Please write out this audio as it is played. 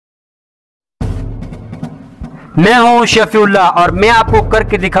मैं हूं शफीउल्लाह और मैं आपको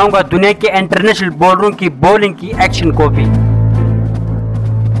करके दिखाऊंगा दुनिया के इंटरनेशनल बॉलरों की बॉलिंग की एक्शन कॉपी।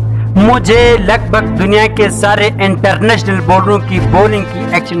 मुझे लगभग दुनिया के सारे इंटरनेशनल बॉलरों की बॉलिंग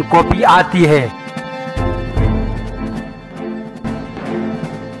की एक्शन कॉपी आती है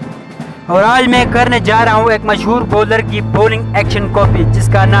और आज मैं करने जा रहा हूं एक मशहूर बॉलर की बॉलिंग एक्शन कॉपी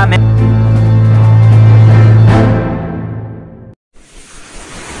जिसका नाम है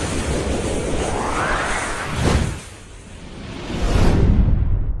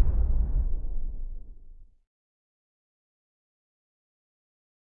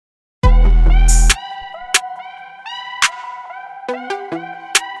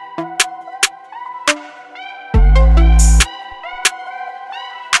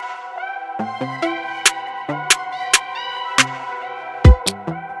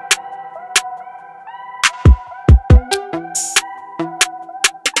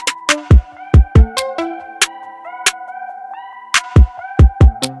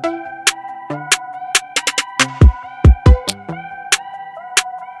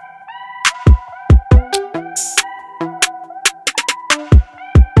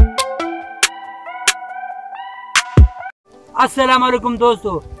अस्सलाम वालेकुम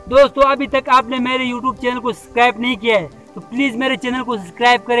दोस्तों अभी तक आपने मेरे YouTube चैनल को सब्सक्राइब नहीं किया है तो प्लीज मेरे चैनल को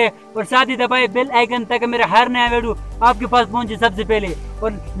सब्सक्राइब करें और साथ ही दबाए बेल आइकन ताकि मेरा हर नया वीडियो आपके पास पहुंचे सबसे पहले,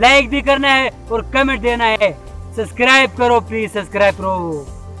 और लाइक भी करना है और कमेंट देना है। सब्सक्राइब करो प्लीज, सब्सक्राइब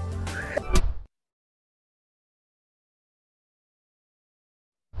करो।